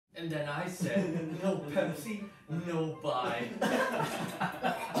And then I said, no Pepsi, no buy.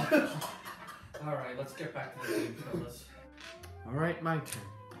 Alright, let's get back to the game, fellas. Alright, my turn.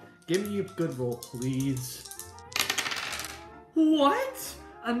 Give me a good roll, please. What?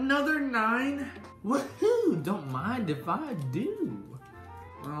 Another 9? Woohoo! Don't mind if I do.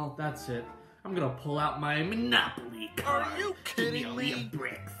 Well, that's it. I'm gonna pull out my Monopoly card. Are you kidding me?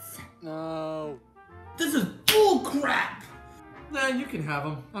 Bricks. No. This is bull crap! Nah, you can have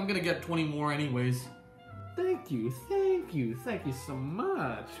them. I'm gonna get 20 more anyways. Thank you so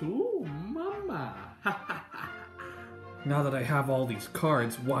much. Ooh, mama. Now that I have all these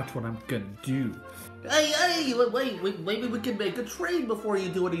cards, watch what I'm gonna do. Hey, wait, maybe we can make a trade before you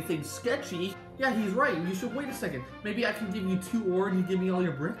do anything sketchy. Yeah, he's right. You should wait a second. Maybe I can give you 2 ore and you give me all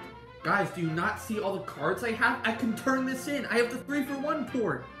your brick. Guys, do you not see all the cards I have? I can turn this in. I have the 3-for-1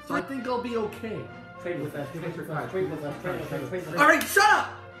 port, so I think I'll be okay. Trade with us, trade with us, trade with us, trade with us, trade with us. All right, shut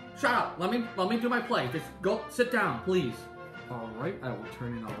up! Shut up. Let me do my play. Just go sit down, please. All right, I will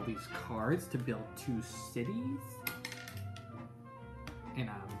turn in all these cards to build 2 cities. And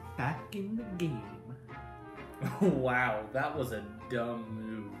I'm back in the game. Wow, that was a dumb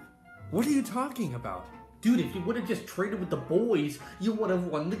move. What are you talking about? Dude, if you would have just traded with the boys, you would have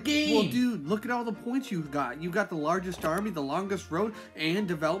won the game. Well, dude, look at all the points you've got. You got the largest army, the longest road, and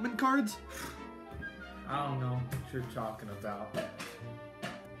development cards? I don't know what you're talking about.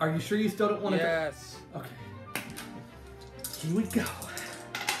 Are you sure you still don't want to? Yes. Okay. Here we go.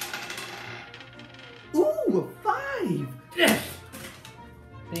 Ooh, a 5. Yes.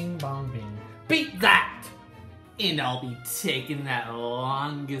 Bing bong bing. Beat that! And I'll be taking that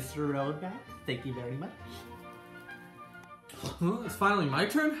longest road back. Thank you very much. Well, it's finally my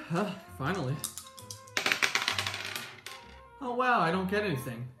turn? Finally. Oh wow, I don't get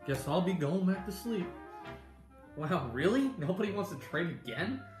anything. Guess I'll be going back to sleep. Wow, really? Nobody wants to trade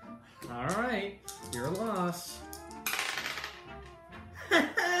again? Alright, your loss. 9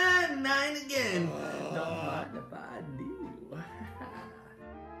 again! Don't mind if I do.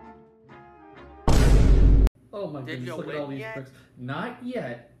 Oh my goodness, look at all these bricks. Not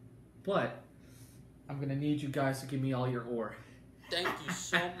yet, but I'm gonna need you guys to give me all your ore. Thank you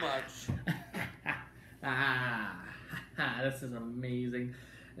so much. This is amazing.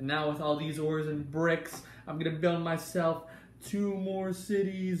 And now with all these ores and bricks, I'm gonna build myself 2 more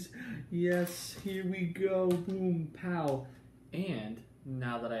cities. Yes, here we go. Boom, pow. And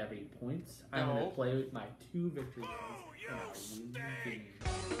now that I have 8 points, I'm gonna play with my 2 victory points.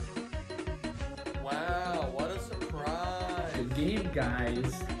 Wow, what a surprise. Good game,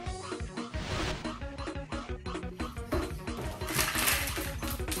 guys.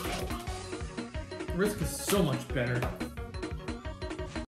 Risk is so much better.